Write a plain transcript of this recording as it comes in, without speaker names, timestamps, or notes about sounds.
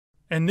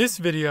In this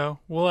video,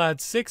 we'll add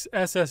 6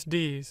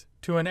 SSDs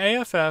to an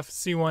AFF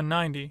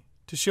C190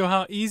 to show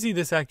how easy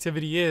this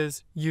activity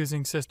is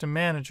using System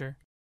Manager.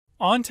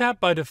 ONTAP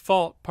by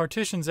default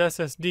partitions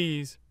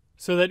SSDs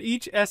so that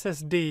each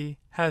SSD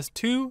has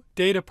 2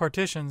 data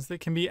partitions that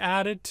can be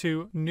added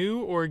to new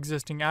or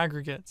existing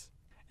aggregates.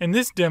 In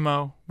this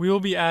demo, we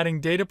will be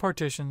adding data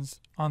partitions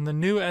on the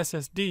new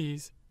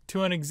SSDs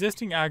to an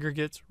existing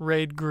aggregate's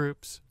RAID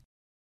groups.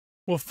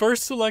 We'll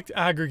first select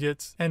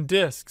Aggregates and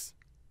Disks,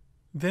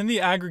 then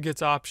the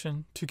Aggregates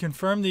option to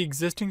confirm the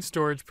existing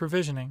storage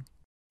provisioning.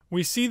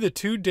 We see the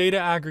 2 data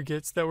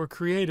aggregates that were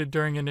created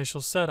during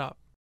initial setup.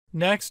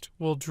 Next,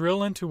 we'll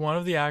drill into one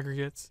of the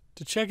aggregates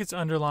to check its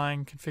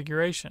underlying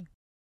configuration.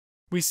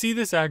 We see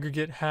this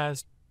aggregate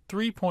has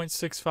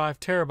 3.65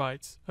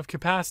 terabytes of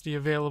capacity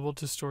available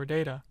to store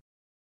data.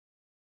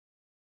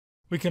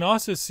 We can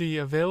also see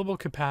available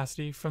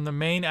capacity from the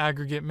main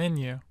aggregate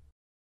menu.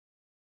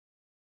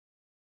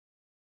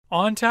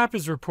 ONTAP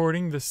is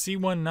reporting the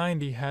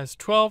C190 has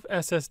 12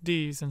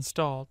 SSDs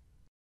installed.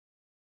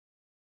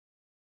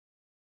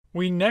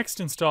 We next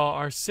install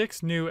our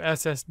 6 new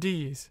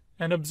SSDs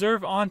and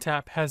observe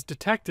ONTAP has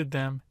detected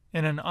them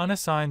in an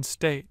unassigned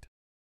state.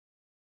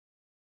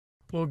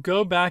 We'll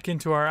go back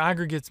into our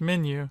Aggregates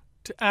menu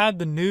to add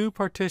the new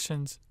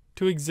partitions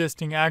to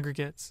existing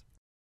aggregates.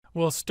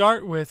 We'll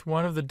start with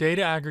one of the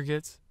data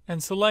aggregates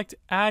and select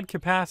Add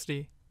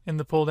Capacity in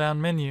the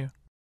pull-down menu.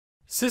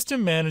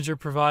 System Manager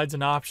provides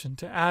an option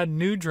to add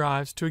new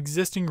drives to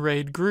existing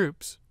RAID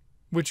groups,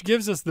 which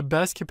gives us the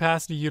best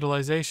capacity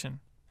utilization,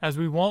 as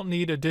we won't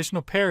need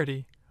additional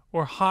parity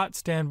or hot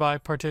standby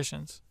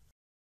partitions.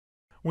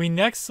 We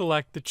next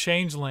select the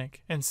Change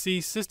link and see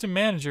System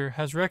Manager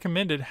has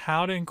recommended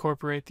how to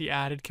incorporate the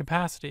added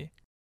capacity.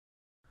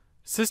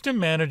 System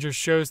Manager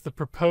shows the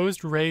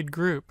proposed RAID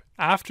group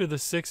after the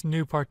 6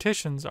 new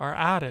partitions are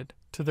added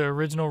to the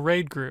original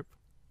RAID group,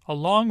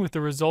 along with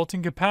the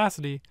resulting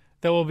capacity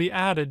that will be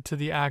added to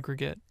the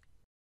aggregate.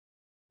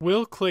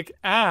 We'll click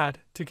Add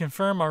to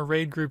confirm our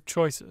RAID group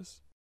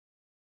choices.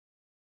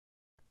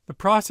 The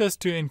process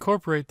to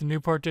incorporate the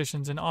new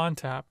partitions in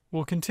ONTAP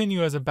will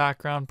continue as a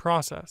background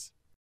process.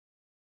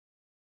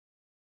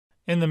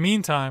 In the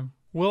meantime,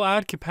 we'll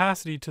add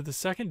capacity to the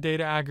second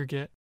data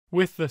aggregate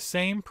with the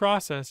same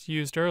process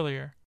used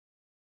earlier.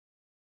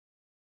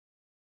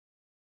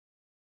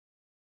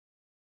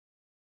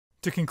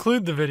 To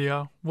conclude the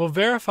video, we'll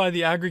verify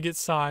the aggregate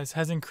size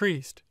has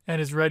increased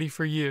and is ready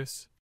for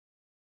use.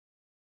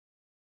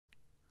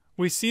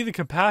 We see the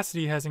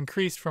capacity has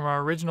increased from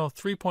our original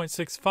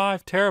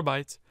 3.65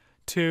 terabytes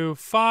to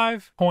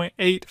 5.85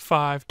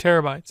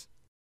 terabytes.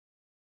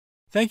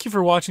 Thank you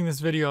for watching this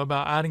video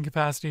about adding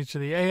capacity to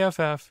the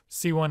AFF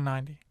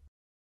C190.